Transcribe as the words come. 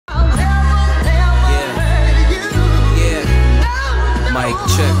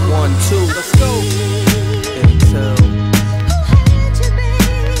2. Let's go. iNTeLL.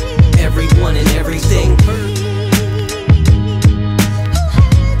 Everyone and everything.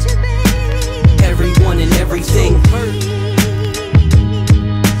 Everyone and everything.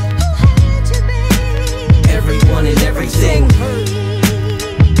 Everyone and everything.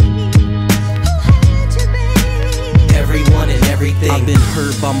 Everyone and everything. I've been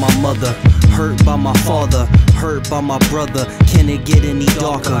hurt by my mother, hurt by my father, hurt by my brother. Can it get any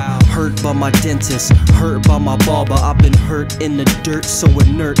darker? Hurt by my dentist, hurt by my barber. I've been hurt in the dirt, so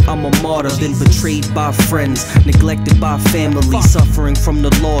inert, I'm a martyr. Been betrayed by friends, neglected by family, suffering from the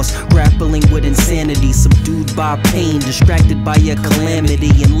loss, grappling with insanity, subdued by pain, distracted by a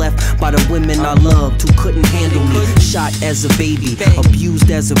calamity, and left by the women I loved who couldn't handle me. Shot as a baby, abused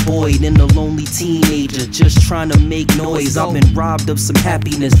as a boy, then a lonely teenager, just trying to make noise. I've been robbed of some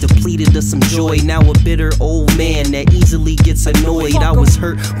happiness, depleted of some joy. Now a bitter old man that easily gets annoyed. I was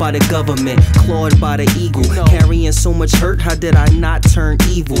hurt by the government, clawed by the eagle, carrying so much hurt. How did I not turn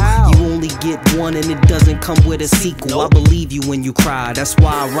evil? You only get one and it doesn't come with a sequel. I believe you when you cry, that's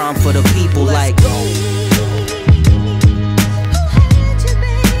why I rhyme for the people like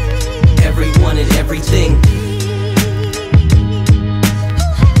everyone and everything.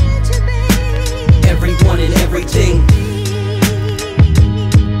 Everyone and everything.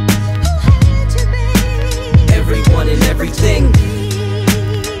 Everyone and everything.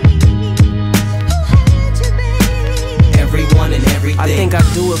 Everyone and everything. I think I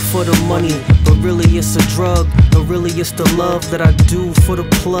do it for the money, but really it's a drug. But really it's the love that I do for the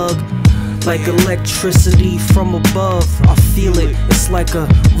plug. Like electricity from above, I feel it. It's like a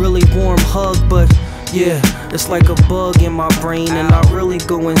really warm hug, but yeah, it's like a bug in my brain, and I really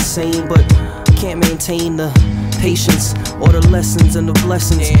go insane, but can't maintain the patience or the lessons and the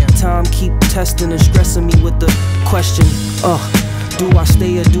blessings. Time keep testing and stressing me with the question, do I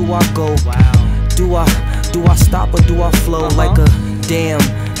stay or do I go? Do I stop or do I flow? Like a dam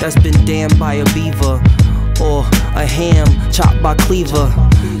that's been damned by a beaver, or a ham chopped by cleaver.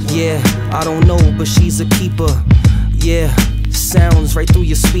 Yeah, I don't know, but she's a keeper. Yeah, sounds right through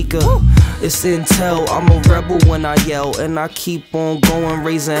your speaker. It's iNTeLL, I'm a rebel when I yell, and I keep on going,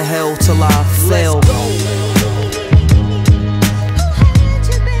 raising hell till I fail.